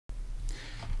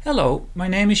Hello, my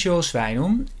name is Joost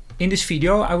Wijnum. In this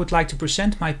video I would like to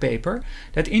present my paper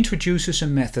that introduces a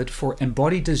method for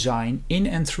embodied design in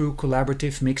and through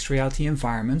collaborative mixed reality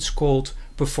environments called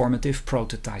performative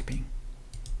prototyping.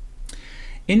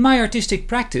 In my artistic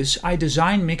practice I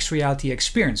design mixed reality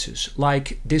experiences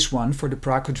like this one for the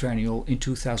Prague Quadrennial in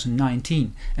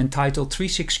 2019 entitled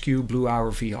 36Q Blue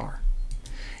Hour VR.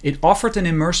 It offered an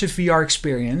immersive VR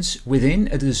experience within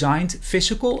a designed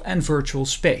physical and virtual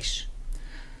space.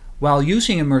 While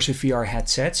using immersive VR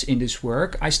headsets in this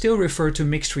work, I still refer to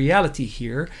mixed reality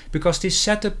here because this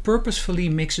setup purposefully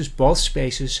mixes both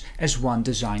spaces as one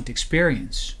designed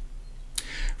experience.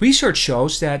 Research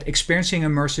shows that experiencing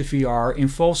immersive VR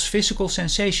involves physical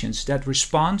sensations that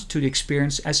respond to the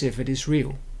experience as if it is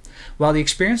real, while the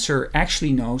experiencer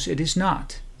actually knows it is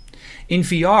not. In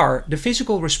VR, the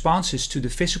physical responses to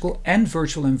the physical and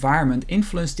virtual environment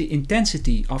influence the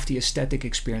intensity of the aesthetic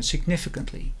experience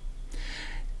significantly,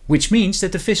 which means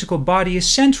that the physical body is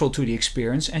central to the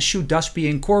experience and should thus be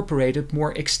incorporated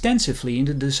more extensively in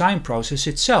the design process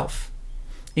itself,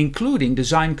 including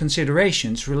design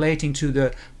considerations relating to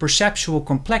the perceptual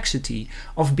complexity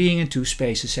of being in two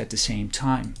spaces at the same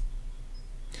time.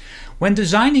 When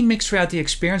designing mixed reality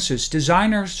experiences,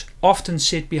 designers often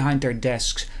sit behind their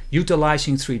desks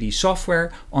utilizing 3D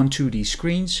software on 2D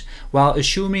screens while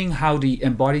assuming how the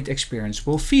embodied experience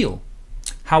will feel.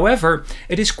 However,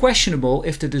 it is questionable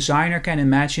if the designer can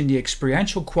imagine the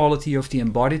experiential quality of the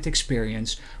embodied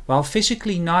experience while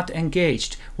physically not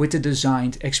engaged with the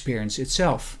designed experience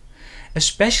itself,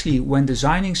 especially when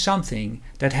designing something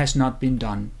that has not been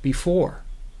done before.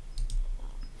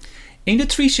 In the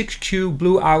 36Q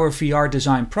Blue Hour VR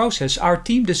design process, our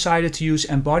team decided to use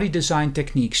embodied design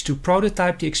techniques to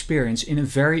prototype the experience in a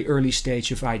very early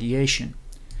stage of ideation.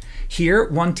 Here,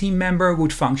 one team member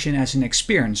would function as an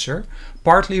experiencer,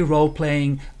 partly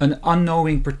role-playing an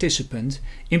unknowing participant,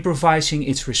 improvising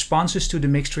its responses to the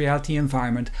mixed reality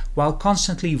environment while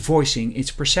constantly voicing its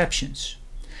perceptions.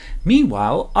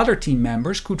 Meanwhile, other team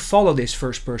members could follow this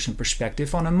first-person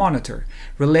perspective on a monitor,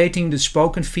 relating the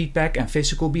spoken feedback and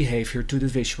physical behavior to the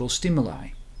visual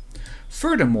stimuli.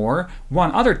 Furthermore,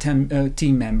 one other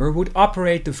team member would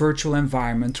operate the virtual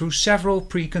environment through several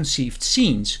preconceived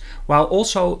scenes, while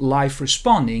also live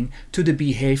responding to the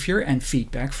behavior and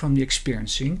feedback from the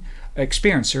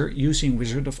experiencer using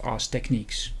Wizard of Oz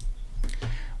techniques.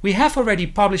 We have already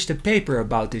published a paper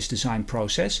about this design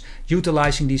process,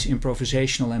 utilizing these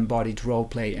improvisational embodied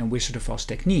roleplay and Wizard of Oz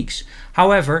techniques.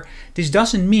 However, this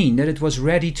doesn't mean that it was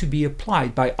ready to be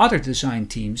applied by other design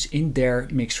teams in their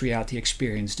mixed reality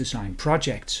experience design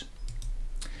projects.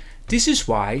 This is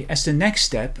why, as the next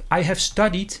step, I have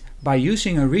studied, by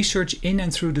using a research in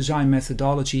and through design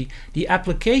methodology, the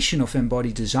application of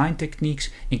embodied design techniques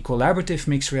in collaborative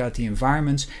mixed reality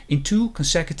environments in two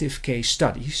consecutive case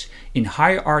studies in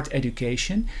higher art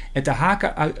education at the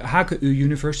HKU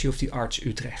University of the Arts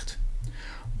Utrecht.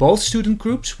 Both student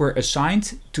groups were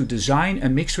assigned to design a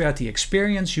mixed reality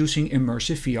experience using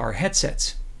immersive VR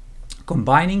headsets,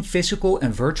 combining physical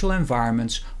and virtual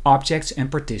environments, objects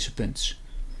and participants.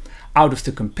 Out of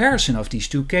the comparison of these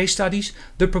two case studies,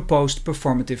 the proposed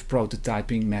performative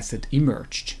prototyping method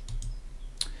emerged.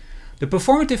 The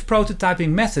performative prototyping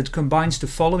method combines the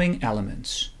following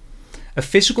elements: a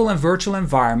physical and virtual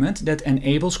environment that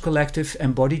enables collective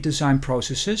embodied design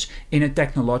processes in a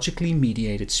technologically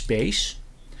mediated space,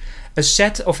 a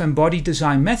set of embodied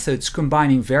design methods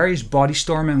combining various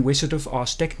Bodystorm and Wizard of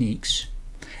Oz techniques,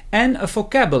 and a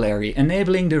vocabulary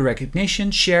enabling the recognition,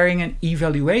 sharing and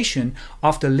evaluation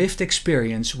of the lived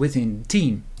experience within the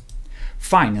team.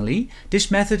 Finally, this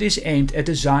method is aimed at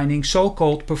designing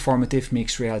so-called performative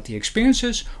mixed reality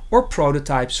experiences or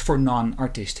prototypes for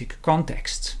non-artistic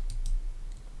contexts.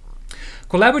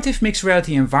 Collaborative mixed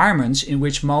reality environments in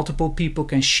which multiple people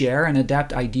can share and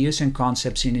adapt ideas and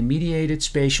concepts in a mediated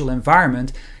spatial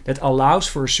environment that allows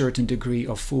for a certain degree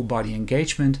of full body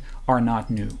engagement are not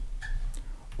new.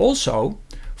 Also,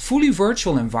 fully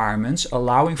virtual environments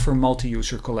allowing for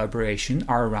multi-user collaboration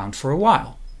are around for a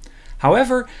while.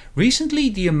 However, recently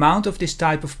the amount of this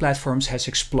type of platforms has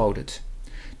exploded.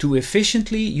 To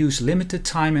efficiently use limited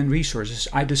time and resources,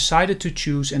 I decided to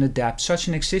choose and adapt such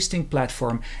an existing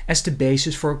platform as the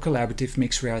basis for a collaborative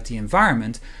mixed reality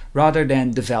environment, rather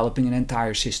than developing an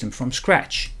entire system from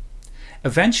scratch.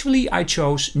 Eventually I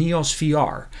chose Neos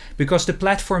VR because the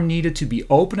platform needed to be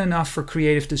open enough for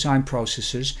creative design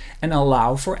processes and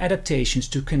allow for adaptations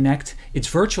to connect its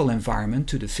virtual environment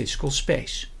to the physical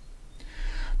space.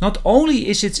 Not only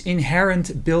is its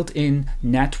inherent built-in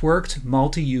networked,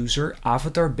 multi-user,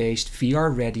 avatar-based,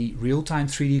 VR-ready, real-time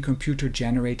 3D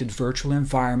computer-generated virtual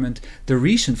environment the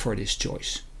reason for this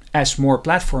choice, as more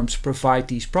platforms provide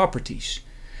these properties.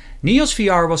 NEOS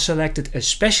VR was selected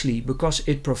especially because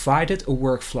it provided a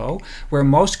workflow where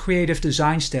most creative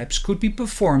design steps could be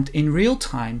performed in real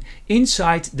time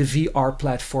inside the VR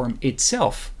platform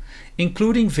itself,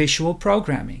 including visual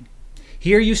programming.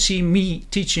 Here you see me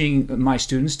teaching my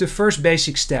students the first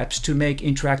basic steps to make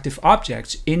interactive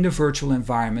objects in the virtual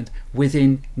environment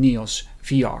within NEOS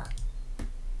VR.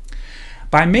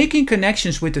 By making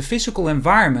connections with the physical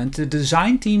environment, the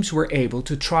design teams were able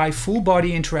to try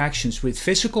full-body interactions with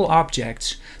physical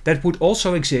objects that would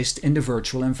also exist in the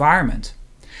virtual environment.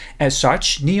 As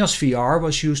such, NEOS VR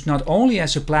was used not only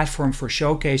as a platform for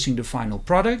showcasing the final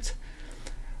product,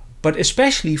 but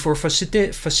especially for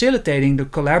facilitating the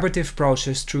collaborative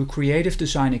process through creative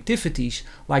design activities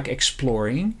like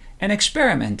exploring and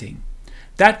experimenting.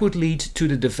 That would lead to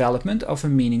the development of a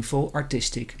meaningful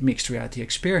artistic mixed reality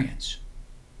experience.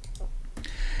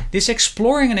 This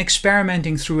exploring and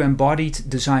experimenting through embodied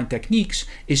design techniques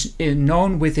is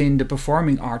known within the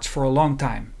performing arts for a long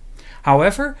time.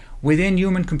 However, within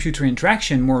human-computer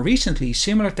interaction, more recently,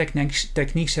 similar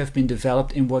techniques have been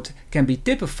developed in what can be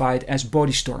typified as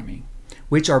body storming,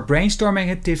 which are brainstorming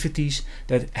activities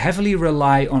that heavily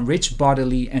rely on rich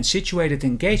bodily and situated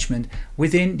engagement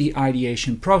within the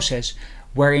ideation process,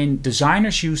 wherein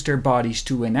designers use their bodies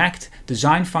to enact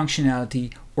design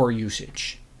functionality or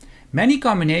usage. Many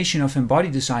combinations of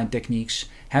embodied design techniques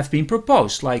have been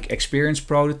proposed, like experience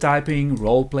prototyping,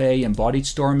 role-play, embodied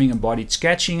storming, embodied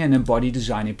sketching, and embodied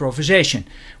design improvisation,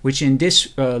 which in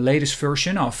this latest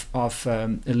version of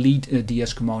Lead,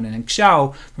 Diaz-Camone, and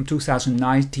Xiao from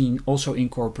 2019 also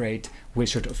incorporate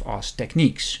Wizard of Oz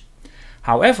techniques.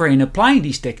 However, in applying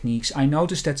these techniques, I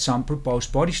noticed that some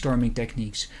proposed body storming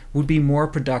techniques would be more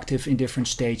productive in different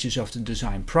stages of the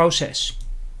design process.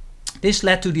 This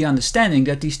led to the understanding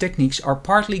that these techniques are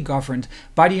partly governed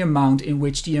by the amount in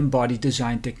which the embodied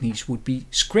design techniques would be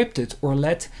scripted or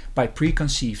led by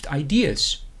preconceived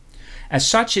ideas. As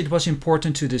such, it was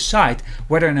important to decide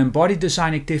whether an embodied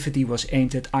design activity was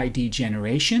aimed at idea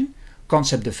generation,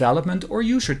 concept development, or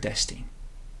user testing.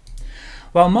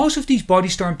 While most of these body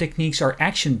storm techniques are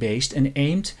action-based and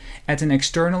aimed at an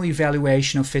external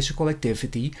evaluation of physical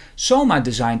activity, Soma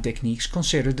design techniques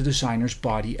consider the designer's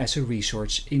body as a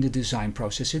resource in the design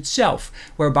process itself,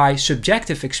 whereby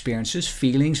subjective experiences,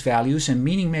 feelings, values, and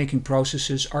meaning-making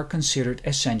processes are considered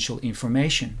essential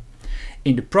information.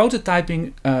 In the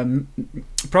prototyping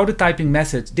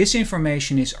method, this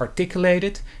information is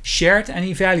articulated, shared, and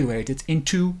evaluated in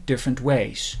two different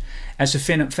ways: as a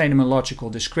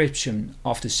phenomenological description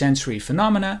of the sensory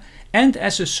phenomena and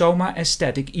as a soma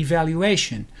aesthetic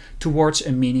evaluation towards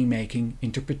a meaning-making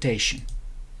interpretation.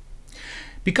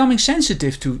 Becoming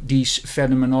sensitive to these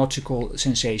phenomenological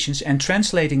sensations and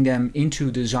translating them into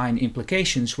design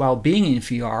implications while being in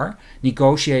VR,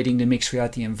 negotiating the mixed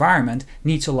reality environment,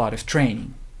 needs a lot of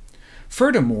training.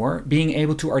 Furthermore, being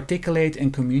able to articulate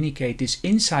and communicate this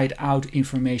inside-out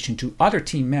information to other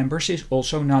team members is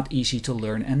also not easy to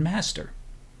learn and master.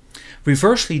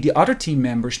 Reversely, the other team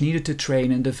members needed to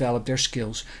train and develop their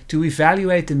skills to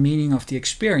evaluate the meaning of the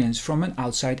experience from an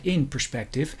outside-in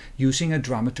perspective using a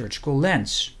dramaturgical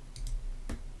lens.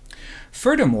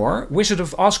 Furthermore, Wizard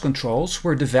of Oz controls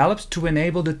were developed to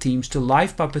enable the teams to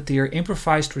live puppeteer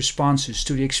improvised responses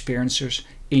to the experiencers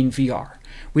in VR,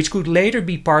 which could later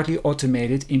be partly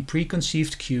automated in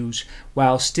preconceived cues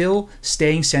while still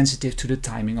staying sensitive to the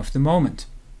timing of the moment.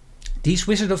 These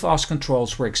Wizard of Oz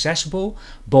controls were accessible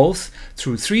both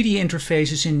through 3D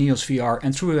interfaces in NEOS VR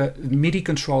and through a MIDI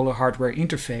controller hardware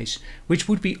interface, which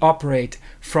would be operate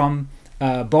from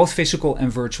both physical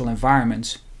and virtual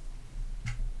environments.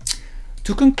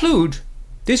 To conclude,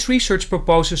 this research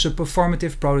proposes a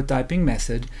performative prototyping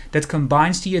method that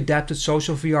combines the adapted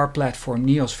social VR platform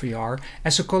NEOS VR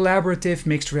as a collaborative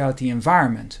mixed reality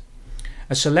environment,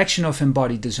 a selection of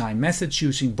embodied design methods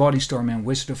using body storm and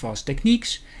Wizard of Oz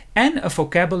techniques, and a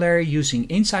vocabulary using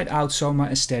inside-out soma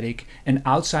aesthetic and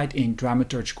outside-in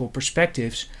dramaturgical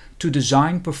perspectives to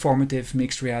design performative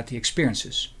mixed reality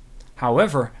experiences.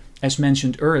 However, as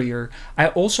mentioned earlier, I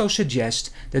also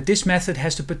suggest that this method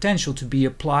has the potential to be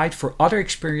applied for other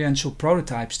experiential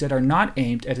prototypes that are not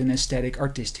aimed at an aesthetic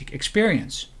artistic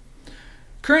experience.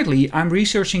 Currently, I'm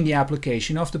researching the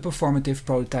application of the performative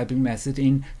prototyping method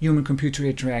in human-computer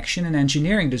interaction and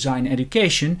engineering design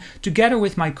education, together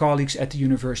with my colleagues at the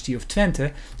University of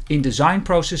Twente, in design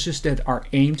processes that are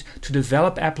aimed to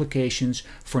develop applications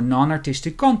for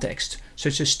non-artistic contexts,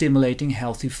 such as stimulating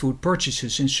healthy food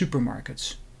purchases in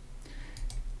supermarkets.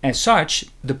 As such,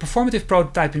 the performative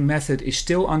prototyping method is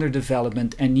still under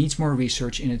development and needs more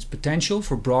research in its potential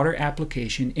for broader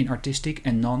application in artistic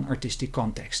and non-artistic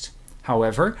contexts.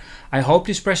 However, I hope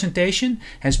this presentation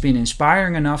has been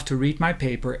inspiring enough to read my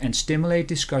paper and stimulate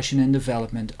discussion and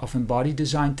development of embodied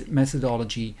design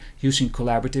methodology using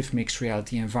collaborative mixed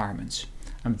reality environments.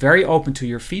 I'm very open to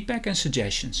your feedback and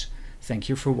suggestions. Thank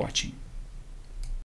you for watching.